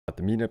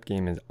The Meetup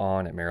Game is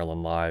on at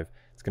Maryland Live.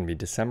 It's going to be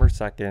December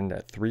 2nd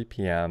at 3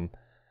 p.m.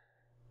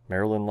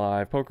 Maryland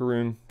Live, Poker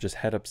Room. Just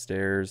head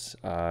upstairs.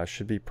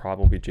 Should be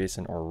probably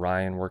Jason or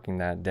Ryan working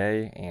that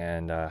day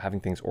and having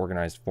things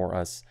organized for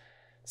us.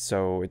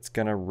 So it's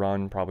going to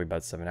run probably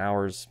about 7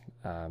 hours,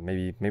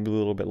 maybe a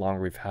little bit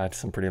longer. We've had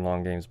some pretty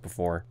long games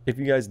before. If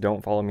you guys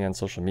don't follow me on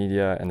social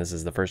media and this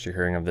is the first you're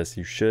hearing of this,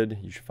 you should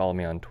follow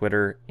me on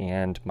Twitter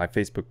and my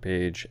Facebook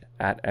page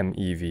at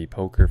MEV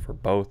Poker for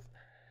both.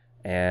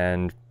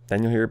 And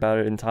then you'll hear about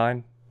it in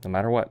time, no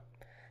matter what.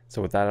 So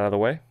with that out of the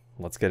way,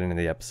 let's get into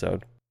the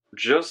episode.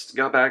 Just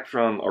got back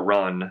from a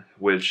run,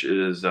 which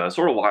is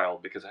sort of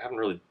wild because I haven't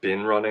really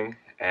been running,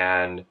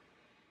 and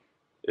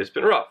it's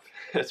been rough.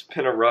 It's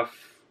been a rough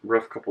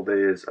couple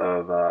days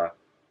of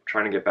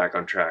trying to get back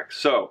on track.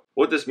 So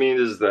what this means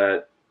is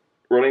that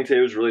running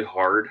today was really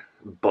hard,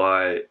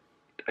 but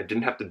I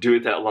didn't have to do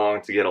it that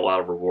long to get a lot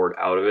of reward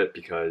out of it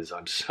because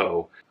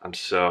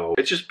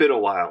it's just been a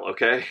while,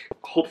 okay?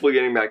 Hopefully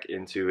getting back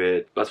into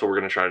it. That's what we're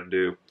gonna try to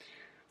do.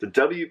 The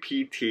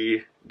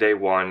WPT day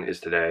one is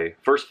today.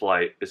 First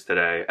flight is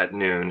today at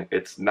noon.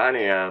 It's 9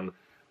 a.m.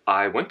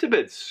 I went to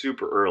bed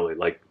super early,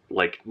 like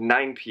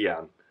 9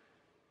 p.m.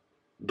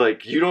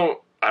 Like I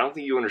don't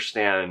think you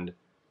understand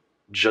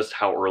just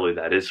how early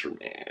that is for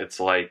me. It's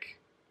like,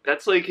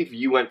 that's like if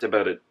you went to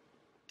bed at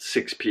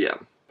 6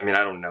 p.m. I mean,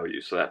 I don't know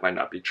you, so that might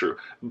not be true,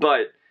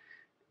 but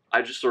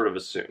I just sort of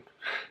assume.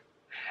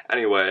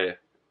 Anyway,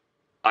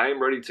 I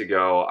am ready to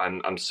go.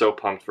 I'm so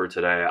pumped for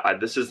today.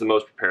 This is the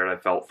most prepared I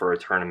felt for a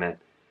tournament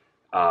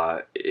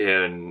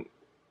in,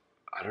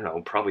 I don't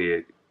know,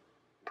 probably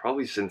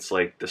since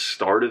like the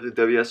start of the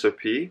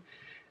WSOP.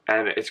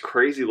 And it's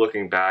crazy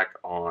looking back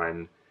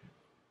on,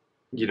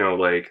 you know,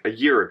 like a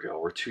year ago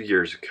or 2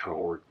 years ago,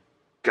 or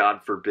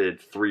God forbid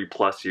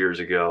 3+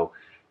 years ago,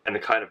 and the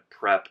kind of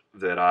prep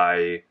that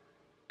I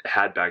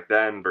had back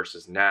then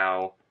versus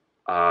now,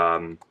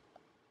 and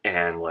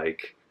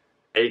like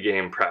A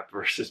game prep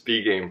versus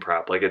B game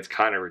prep. Like, it's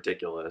kind of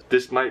ridiculous.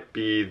 This might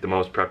be the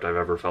most prepped I've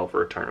ever felt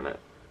for a tournament.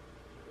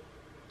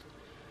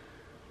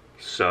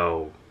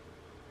 So,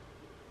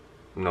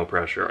 no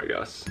pressure, I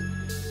guess.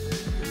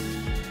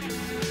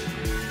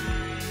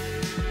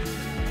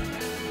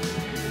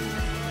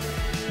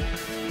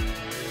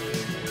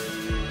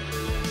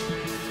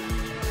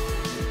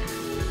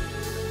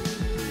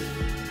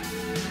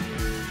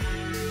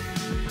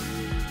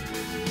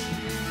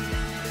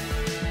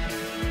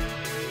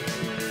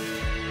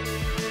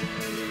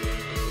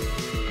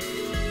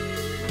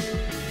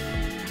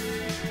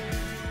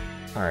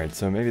 Alright,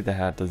 so maybe the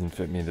hat doesn't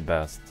fit me the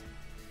best,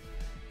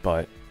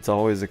 but it's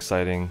always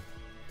exciting.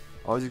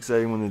 Always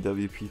exciting when the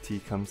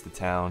WPT comes to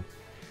town.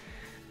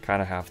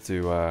 Kind of have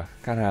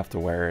to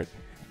wear it.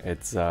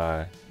 It's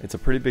a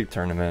pretty big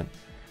tournament.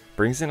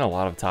 Brings in a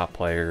lot of top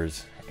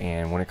players,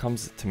 and when it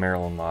comes to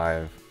Maryland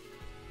Live,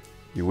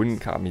 you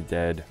wouldn't caught me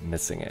dead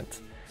missing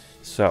it.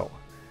 So,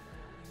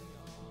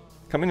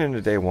 coming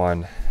into day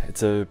one,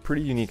 it's a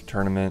pretty unique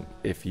tournament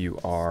if you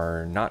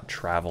are not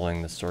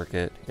traveling the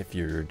circuit, if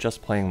you're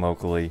just playing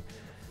locally.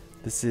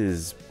 This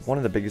is one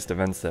of the biggest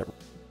events that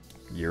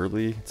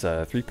yearly. It's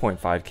a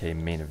 3.5K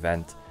main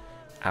event,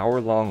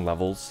 hour-long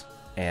levels,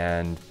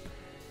 and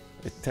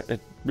it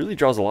really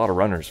draws a lot of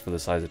runners for the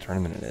size of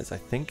tournament it is. I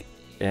think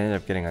it ended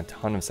up getting a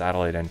ton of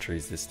satellite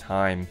entries this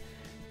time,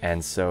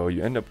 and so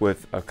you end up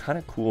with a kind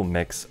of cool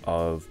mix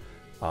of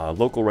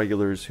local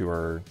regulars who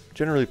are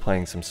generally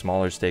playing some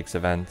smaller stakes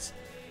events.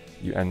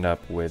 You end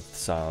up with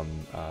some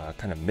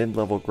kind of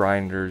mid-level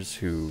grinders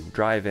who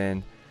drive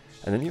in,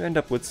 and then you end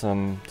up with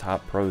some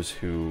top pros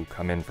who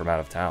come in from out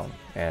of town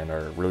and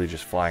are really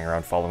just flying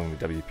around following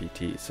the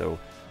WPT. So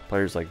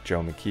players like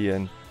Joe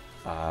McKeon,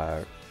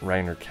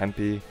 Rainer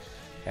Kempe,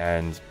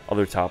 and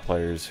other top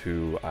players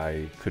who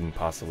I couldn't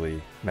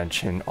possibly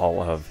mention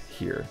all of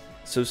here.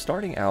 So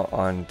starting out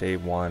on day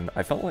one,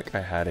 I felt like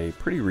I had a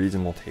pretty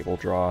reasonable table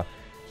draw.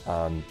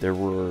 There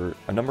were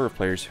a number of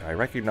players who I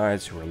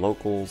recognized who were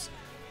locals,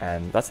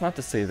 and that's not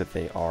to say that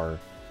they are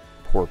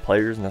poor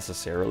players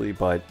necessarily,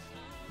 but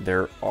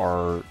there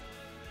are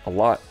a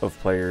lot of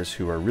players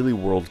who are really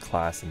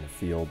world-class in the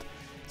field.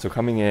 So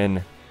coming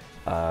in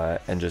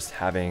and just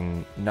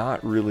having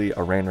not really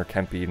a Rainer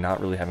Kempe, not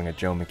really having a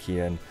Joe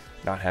McKeon,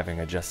 not having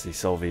a Jesse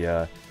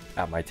Sylvia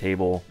at my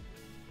table,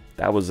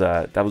 that was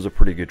a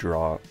pretty good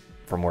draw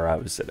from where I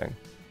was sitting.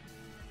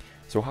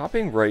 So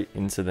hopping right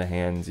into the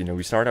hands, you know,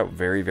 we start out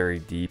very, very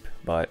deep,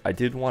 but I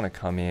did want to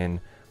come in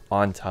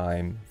on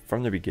time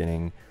from the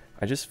beginning.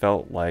 I just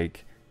felt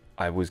like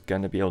I was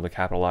going to be able to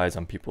capitalize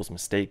on people's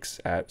mistakes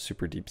at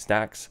super deep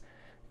stacks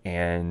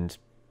and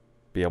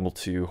be able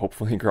to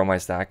hopefully grow my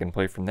stack and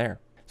play from there.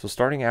 So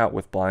starting out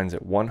with blinds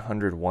at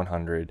 100,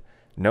 100,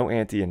 no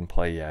ante in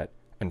play yet,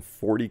 and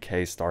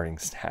 40k starting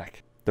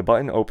stack. The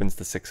button opens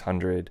to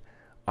 600.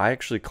 I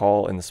actually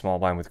call in the small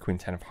blind with Queen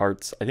 10 of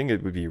Hearts. I think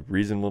it would be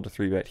reasonable to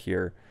 3-bet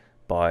here,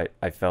 but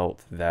I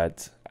felt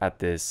that at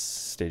this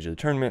stage of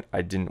the tournament,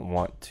 I didn't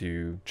want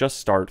to just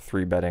start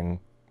 3-betting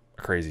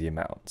a crazy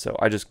amount. So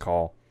I just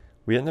call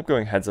We end up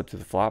going heads up to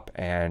the flop,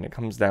 and it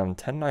comes down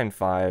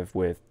 10-9-5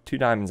 with 2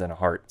 diamonds and a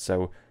heart,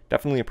 so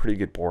definitely a pretty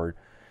good board.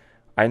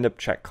 I end up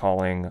check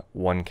calling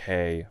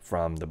 1k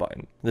from the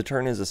button. The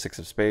turn is a 6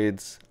 of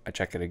spades. I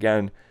check it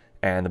again,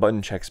 and the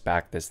button checks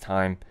back this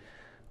time.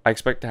 I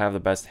expect to have the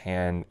best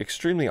hand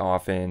extremely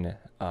often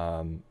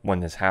when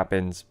this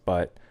happens,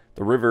 but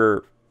the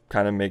river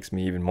kind of makes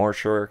me even more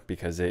sure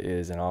because it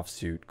is an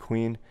offsuit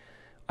queen.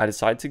 I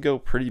decide to go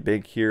pretty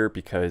big here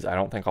because I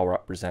don't think I'll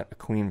represent a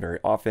queen very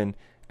often,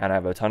 and I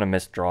have a ton of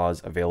missed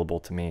draws available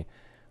to me.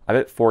 I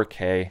bet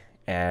 4k,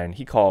 and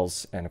he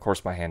calls, and of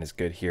course my hand is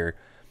good here.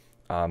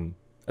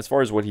 As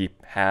far as what he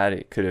had,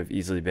 it could have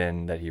easily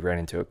been that he ran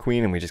into a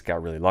queen and we just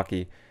got really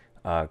lucky.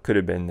 Could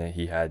have been that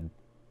he had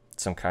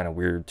some kind of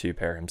weird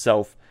 2-pair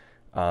himself.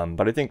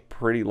 But I think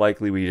pretty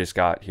likely we just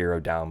got hero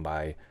down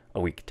by a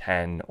weak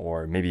 10,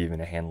 or maybe even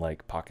a hand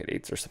like pocket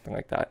 8s or something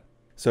like that.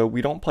 So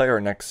we don't play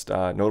our next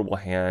notable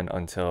hand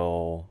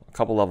until a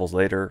couple levels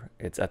later.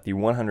 It's at the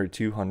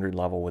 100-200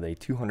 level with a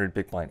 200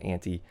 big blind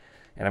ante,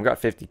 and I've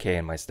got 50k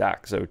in my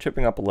stack, so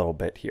chipping up a little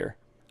bit here.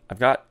 I've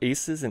got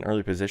aces in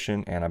early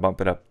position, and I bump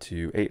it up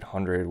to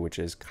 800, which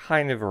is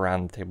kind of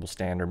around the table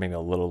standard, maybe a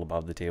little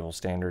above the table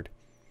standard.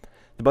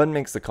 The button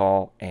makes the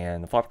call,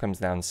 and the flop comes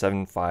down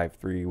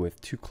 7-5-3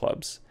 with 2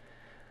 clubs.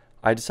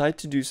 I decide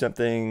to do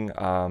something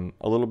a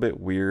little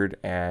bit weird,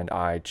 and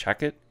I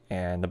check it,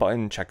 and the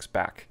button checks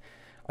back.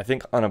 I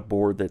think on a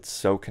board that's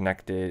so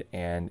connected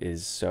and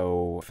is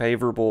so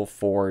favorable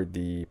for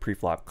the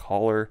pre-flop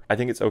caller, I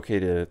think it's okay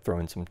to throw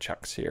in some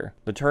checks here.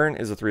 The turn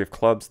is a 3 of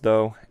clubs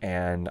though,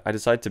 and I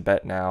decide to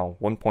bet now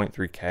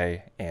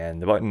 1.3k,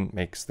 and the button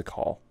makes the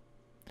call.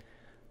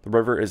 The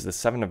river is the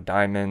 7 of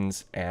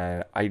diamonds,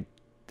 and I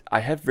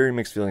have very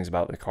mixed feelings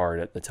about the card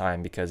at the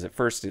time because at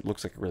first it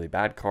looks like a really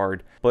bad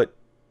card, but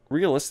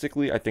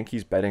realistically I think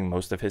he's betting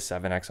most of his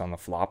 7x on the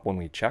flop when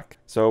we check.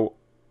 So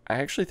I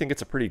actually think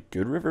it's a pretty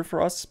good river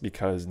for us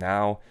because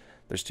now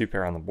there's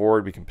 2-pair on the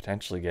board. We can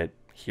potentially get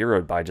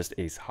heroed by just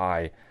ace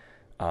high,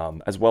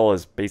 as well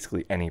as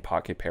basically any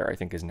pocket pair I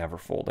think is never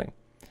folding.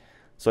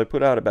 So I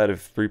put out a bet of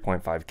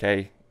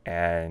 3.5k,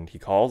 and he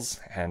calls,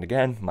 and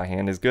again, my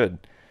hand is good.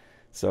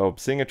 So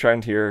seeing a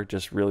trend here,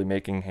 just really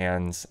making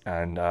hands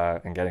and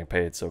getting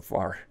paid so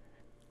far.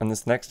 On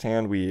this next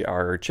hand, we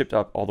are chipped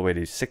up all the way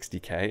to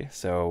 60k,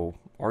 so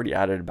already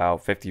added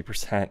about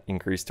 50%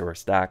 increase to our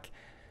stack.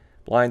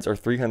 Blinds are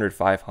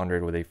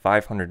 300-500 with a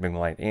 500 big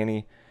blind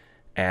ante,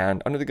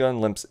 and under the gun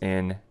limps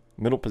in.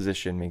 Middle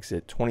position makes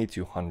it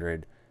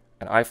 2200,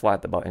 and I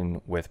flat the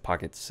button with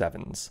pocket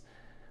 7s.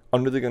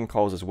 Under the gun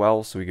calls as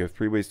well, so we go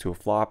 3 ways to a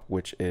flop,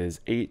 which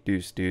is 8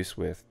 deuce deuce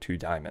with 2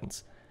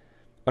 diamonds.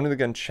 Under the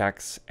gun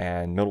checks,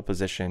 and middle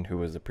position, who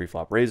was the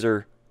pre-flop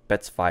raiser,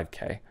 bets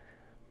 5k.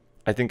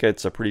 I think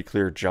it's a pretty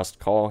clear just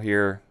call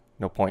here.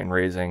 No point in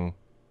raising,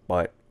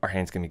 but our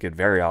hand's gonna be good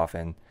very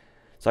often.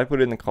 So I put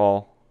in the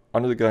call.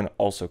 Under the gun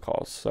also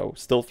calls, so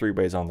still 3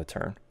 ways on the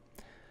turn.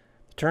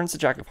 The turn's the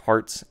jack of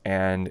hearts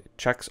and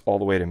checks all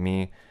the way to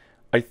me.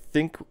 I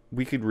think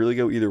we could really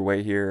go either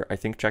way here. I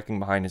think checking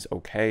behind is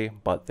okay,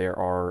 but there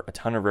are a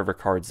ton of river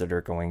cards that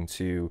are going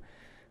to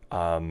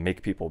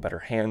make people better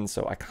hands,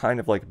 so I kind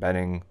of like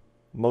betting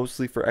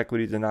mostly for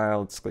equity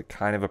denial. It's like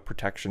kind of a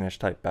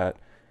protectionist type bet.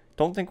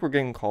 Don't think we're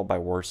getting called by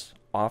worse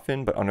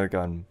often, but under the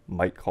gun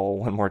might call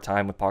one more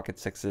time with pocket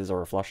 6s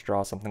or a flush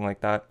draw, something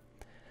like that.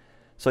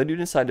 So I do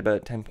decide to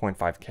bet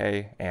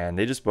 10.5k, and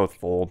they just both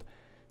fold,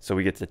 so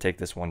we get to take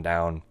this one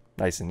down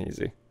nice and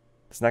easy.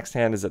 This next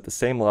hand is at the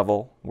same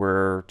level.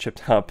 We're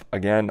chipped up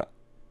again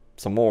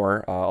some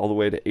more, all the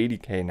way to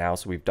 80k now,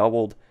 so we've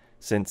doubled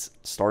since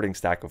starting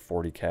stack of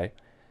 40k.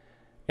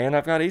 And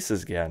I've got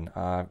aces again.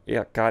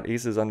 Got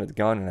aces under the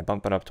gun, and I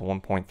bump it up to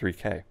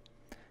 1.3k.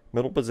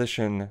 Middle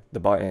position,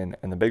 the button,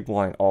 and the big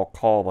blind all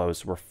call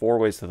those. We're 4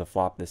 ways to the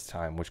flop this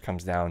time, which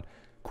comes down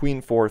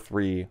queen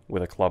 4-3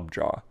 with a club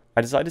draw. I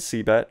decided to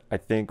c-bet. I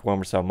think when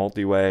we're so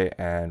multi-way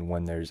and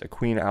when there's a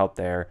queen out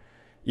there,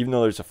 even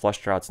though there's a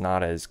flush draw, it's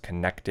not as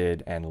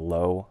connected and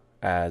low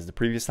as the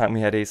previous time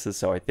we had aces,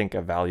 so I think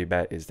a value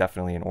bet is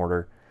definitely in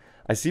order.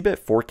 I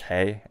c-bet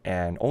 4k,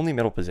 and only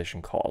middle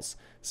position calls,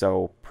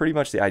 so pretty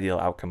much the ideal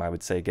outcome, I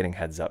would say, getting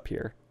heads up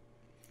here.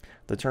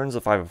 The turn's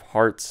a 5 of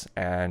hearts,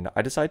 and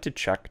I decide to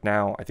check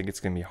now. I think it's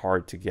going to be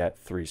hard to get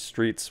 3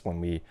 streets when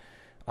we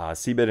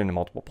c-bet into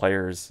multiple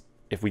players.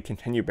 If we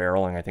continue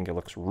barreling, I think it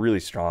looks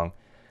really strong.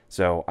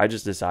 So I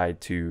just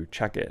decide to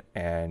check it,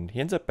 and he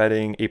ends up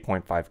betting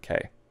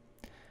 8.5k.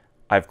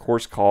 I of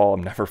course call,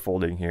 I'm never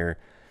folding here,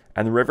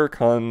 and the river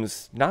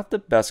comes, not the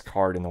best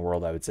card in the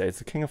world, I would say. It's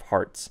the king of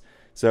hearts.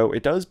 So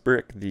it does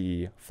brick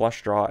the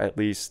flush draw at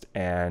least,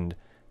 and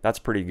that's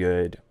pretty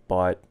good,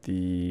 but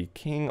the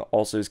king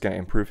also is going to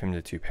improve him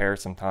to 2-pair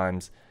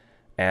sometimes,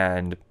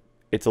 and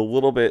it's a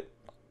little bit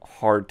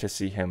hard to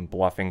see him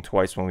bluffing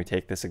twice when we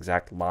take this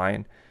exact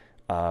line.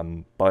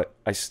 But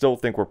I still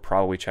think we're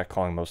probably check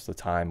calling most of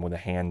the time with a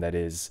hand that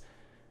is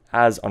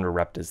as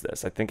under-repped as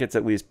this. I think it's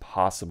at least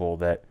possible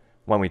that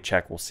when we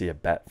check, we'll see a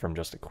bet from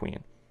just a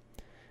queen.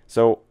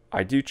 So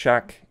I do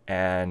check,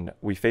 and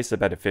we face a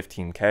bet of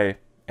 15k,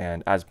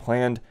 and as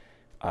planned,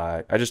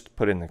 I just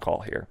put in the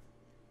call here.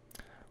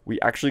 We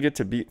actually get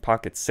to beat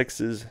pocket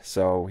sixes,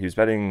 so he was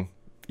betting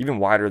even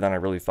wider than I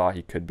really thought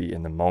he could be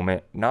in the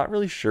moment. Not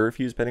really sure if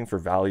he was betting for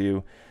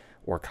value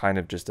or kind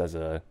of just as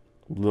a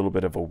little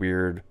bit of a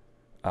weird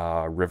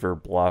river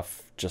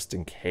bluff just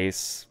in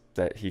case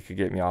that he could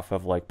get me off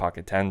of like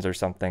pocket tens or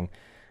something.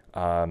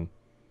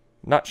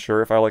 Not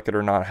sure if I like it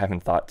or not. I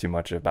haven't thought too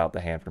much about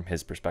the hand from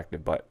his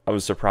perspective, but I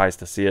was surprised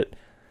to see it,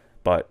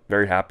 but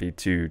very happy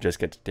to just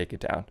get to take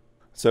it down.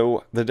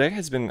 So the day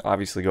has been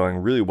obviously going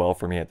really well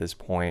for me at this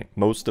point.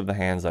 Most of the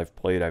hands I've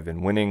played, I've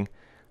been winning.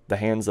 The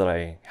hands that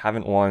I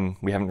haven't won,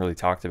 we haven't really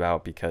talked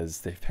about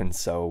because they've been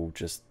so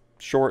just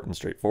short and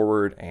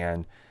straightforward,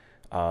 and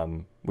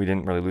we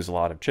didn't really lose a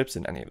lot of chips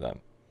in any of them.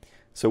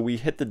 So we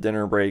hit the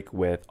dinner break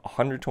with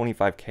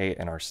 125K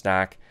in our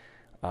stack,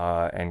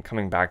 and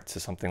coming back to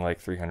something like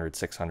 300,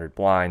 600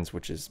 blinds,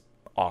 which is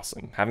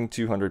awesome. Having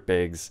 200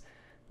 bigs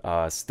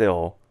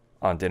still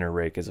on dinner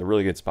break is a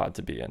really good spot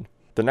to be in.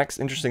 The next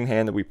interesting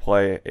hand that we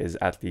play is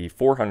at the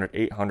 400,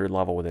 800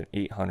 level with an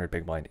 800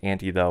 big blind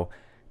ante though,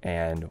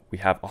 and we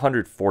have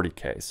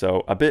 140K,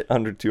 so a bit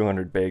under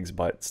 200 bigs,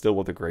 but still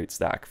with a great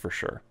stack for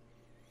sure.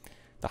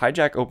 The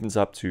hijack opens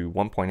up to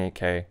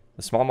 1.8K,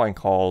 the small blind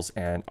calls,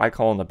 and I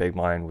call in the big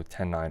blind with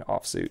 10-9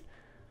 offsuit.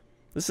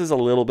 This is a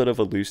little bit of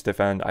a loose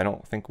defend. I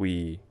don't think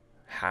we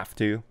have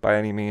to by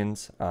any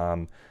means, but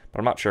I'm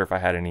not sure if I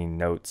had any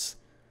notes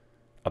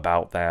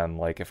about them,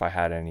 like if I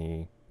had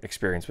any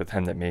experience with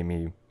them that made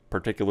me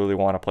particularly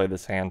want to play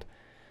this hand.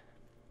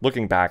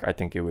 Looking back, I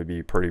think it would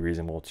be pretty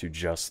reasonable to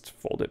just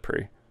fold it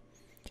pre.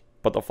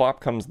 But the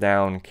flop comes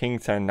down, king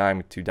 10-9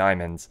 with 2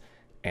 diamonds,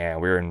 and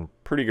we're in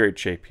pretty great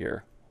shape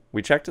here.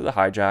 We check to the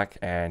hijack,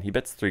 and he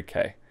bets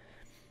 3K.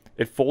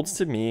 It folds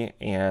to me,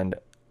 and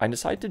I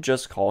decide to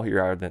just call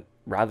here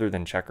rather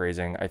than check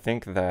raising. I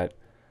think that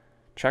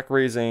check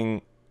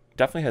raising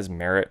definitely has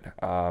merit.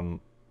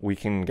 We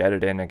can get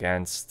it in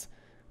against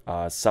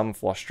some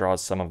flush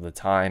draws some of the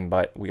time,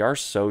 but we are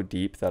so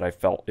deep that I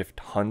felt if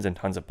tons and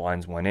tons of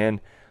blinds went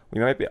in, we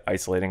might be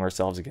isolating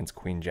ourselves against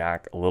queen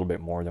jack a little bit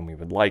more than we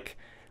would like,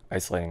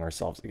 isolating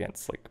ourselves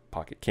against like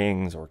pocket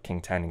kings or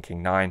king 10 and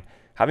king 9.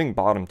 Having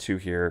bottom 2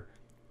 here,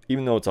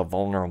 even though it's a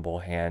vulnerable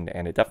hand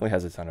and it definitely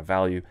has a ton of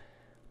value,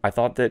 I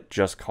thought that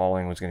just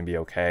calling was going to be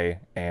okay,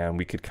 and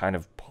we could kind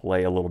of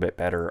play a little bit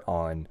better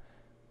on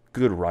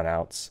good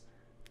runouts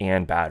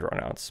and bad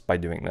runouts by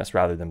doing this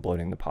rather than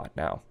bloating the pot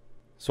now.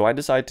 So I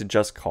decide to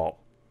just call.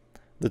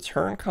 The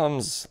turn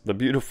comes the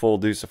beautiful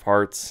deuce of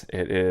hearts.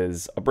 It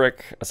is a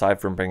brick,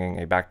 aside from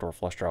bringing a backdoor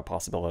flush draw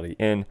possibility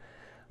in.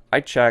 I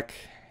check,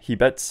 he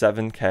bets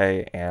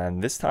 7K,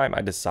 and this time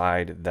I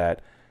decide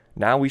that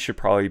now we should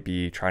probably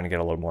be trying to get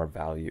a little more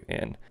value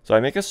in. So I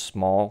make a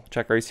small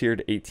check raise here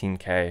to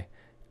 18K,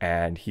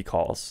 and he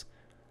calls.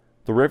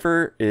 The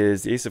river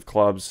is the ace of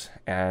clubs,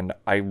 and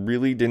I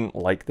really didn't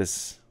like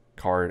this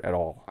card at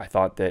all. I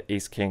thought that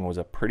ace king was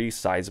a pretty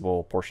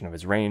sizable portion of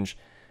his range.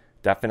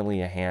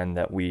 Definitely a hand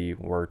that we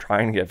were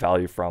trying to get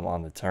value from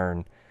on the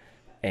turn,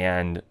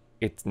 and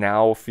it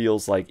now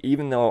feels like,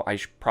 even though I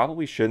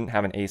probably shouldn't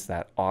have an ace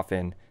that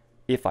often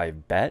if I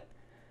bet,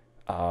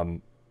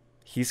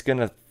 he's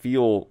gonna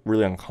feel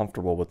really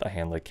uncomfortable with a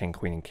hand like king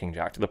queen and king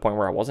jack, to the point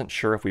where I wasn't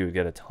sure if we would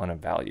get a ton of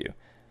value.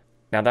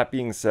 Now that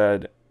being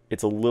said,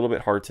 it's a little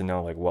bit hard to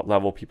know like what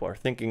level people are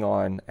thinking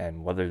on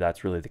and whether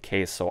that's really the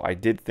case, so I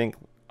did think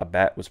a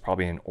bet was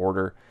probably in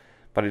order,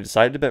 but I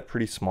decided to bet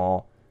pretty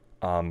small.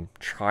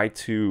 Try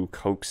to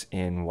coax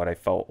in what I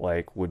felt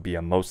like would be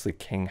a mostly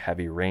king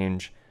heavy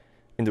range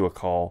into a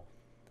call,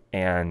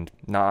 and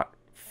not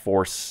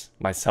force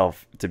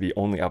myself to be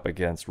only up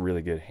against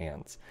really good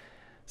hands.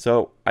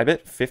 So I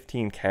bet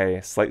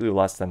 15K, slightly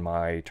less than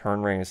my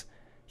turn raise.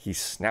 He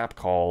snap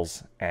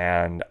calls,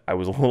 and I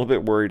was a little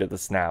bit worried at the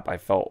snap. I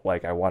felt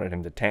like I wanted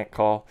him to tank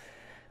call,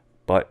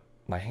 but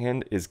my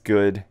hand is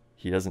good.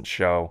 He doesn't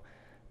show,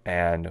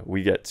 and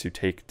we get to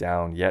take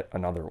down yet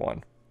another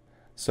one.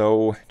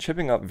 So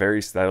chipping up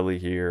very steadily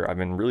here. I've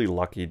been really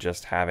lucky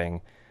just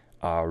having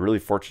really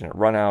fortunate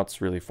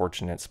runouts, really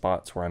fortunate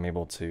spots where I'm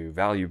able to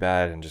value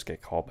bet and just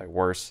get called by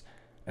worse.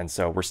 And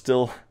so we're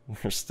still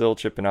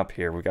chipping up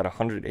here. We got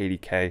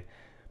 180K,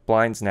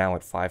 blinds now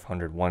at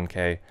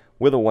 501K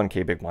with a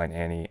 1K big blind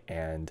ante,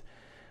 and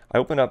I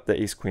open up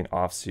the ace queen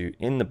offsuit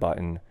in the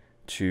button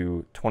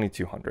to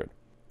 2200.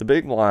 The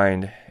big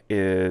blind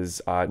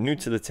is new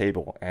to the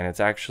table, and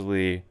it's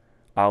actually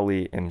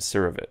Ali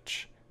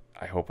Imsirovic.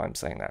 I hope I'm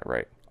saying that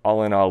right.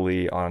 All in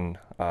Ali on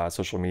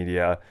social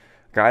media.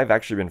 A guy I've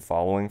actually been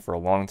following for a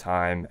long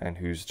time and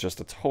who's just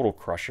a total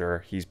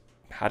crusher. He's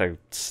had a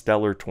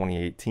stellar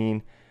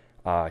 2018.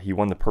 He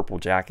won the purple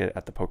jacket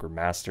at the Poker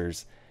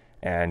Masters,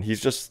 and he's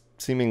just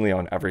seemingly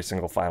on every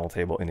single final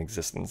table in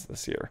existence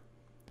this year.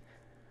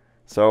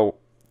 So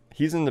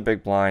he's in the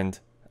big blind.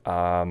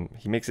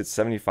 He makes it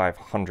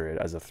 7,500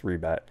 as a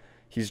 3-bet.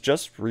 He's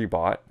just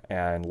rebought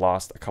and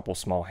lost a couple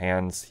small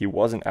hands. He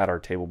wasn't at our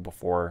table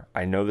before.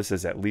 I know this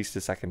is at least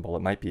his second bowl.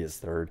 It might be his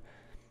third.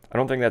 I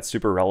don't think that's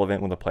super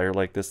relevant with a player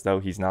like this, though.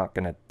 He's not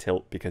going to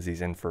tilt because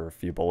he's in for a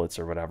few bullets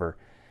or whatever.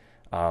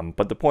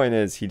 But the point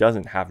is, he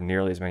doesn't have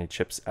nearly as many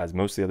chips as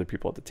most of the other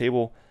people at the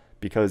table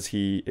because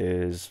he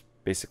is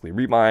basically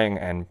rebuying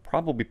and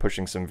probably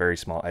pushing some very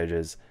small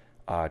edges,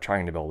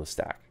 trying to build a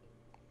stack.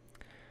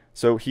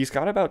 So he's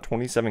got about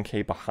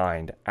 27k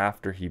behind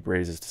after he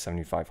raises to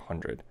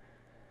 7,500.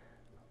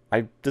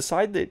 I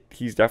decide that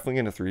he's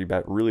definitely going to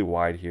 3-bet really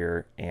wide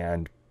here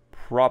and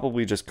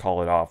probably just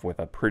call it off with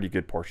a pretty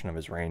good portion of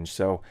his range.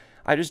 So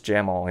I just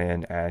jam all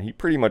in, and he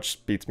pretty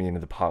much beats me into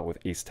the pot with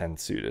ace-10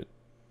 suited.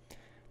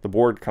 The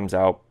board comes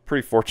out.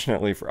 Pretty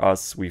fortunately for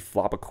us, we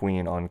flop a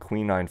queen on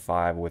queen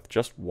 9-5 with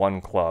just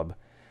one club.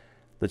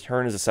 The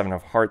turn is a 7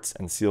 of hearts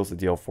and seals the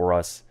deal for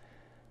us.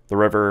 The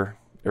river,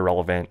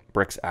 irrelevant,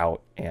 bricks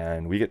out,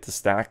 and we get to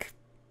stack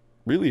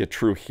really a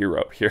true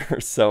hero here.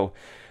 So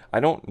I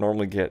don't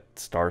normally get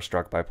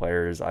starstruck by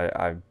players.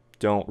 I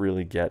don't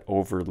really get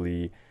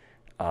overly,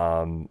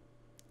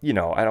 you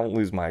know, I don't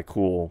lose my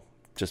cool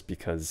just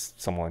because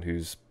someone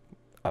who's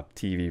a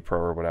TV pro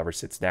or whatever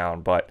sits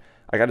down. But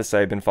I got to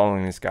say, I've been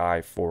following this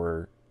guy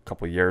for a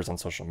couple of years on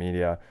social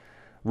media.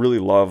 Really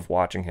love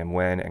watching him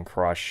win and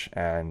crush,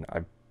 and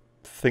I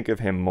think of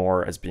him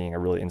more as being a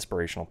really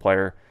inspirational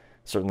player.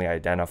 Certainly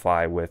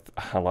identify with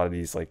a lot of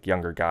these like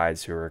younger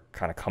guys who are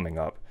kind of coming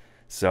up.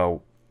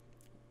 So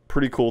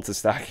pretty cool to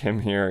stack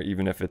him here,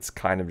 even if it's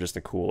kind of just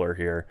a cooler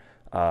here.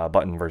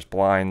 Button versus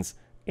blinds,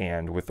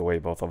 and with the way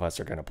both of us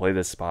are going to play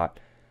this spot.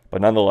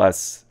 But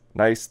nonetheless,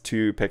 nice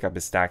to pick up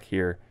his stack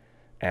here,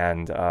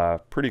 and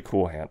pretty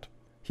cool hand.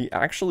 He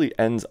actually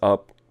ends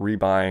up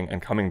rebuying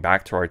and coming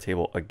back to our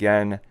table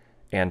again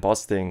and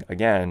busting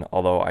again,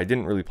 although I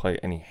didn't really play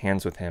any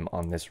hands with him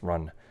on this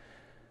run.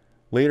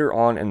 Later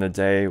on in the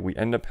day, we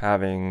end up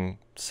having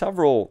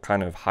several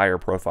kind of higher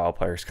profile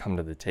players come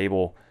to the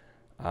table.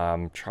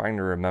 Trying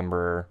to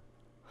remember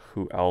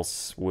who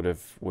else would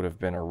have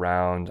been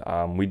around.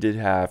 We did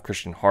have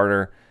Christian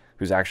Harder,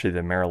 who's actually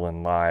the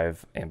Maryland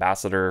Live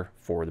ambassador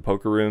for the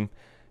poker room.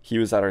 He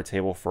was at our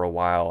table for a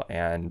while,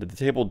 and the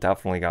table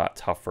definitely got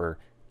tougher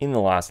in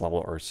the last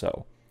level or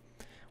so.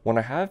 When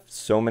I have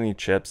so many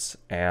chips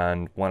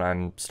and when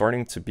I'm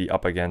starting to be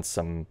up against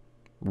some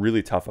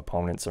really tough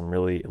opponents, some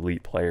really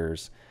elite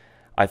players,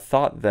 I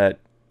thought that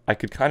I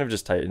could kind of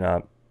just tighten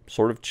up,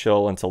 sort of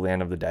chill until the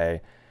end of the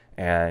day,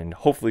 and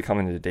hopefully come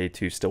into day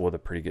 2 still with a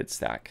pretty good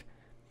stack.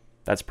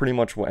 That's pretty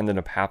much what ended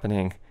up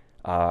happening.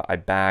 I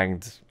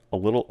bagged a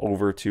little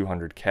over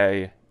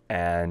 200k,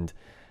 and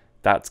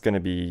that's going to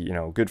be, you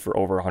know, good for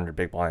over 100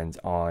 big blinds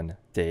on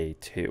day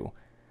 2.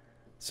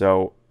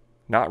 So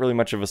not really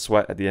much of a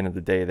sweat at the end of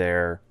the day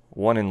there.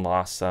 Won and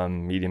lost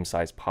some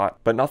medium-sized pot,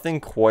 but nothing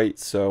quite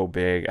so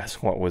big as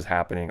what was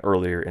happening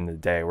earlier in the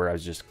day where I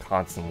was just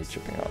constantly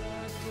chipping up.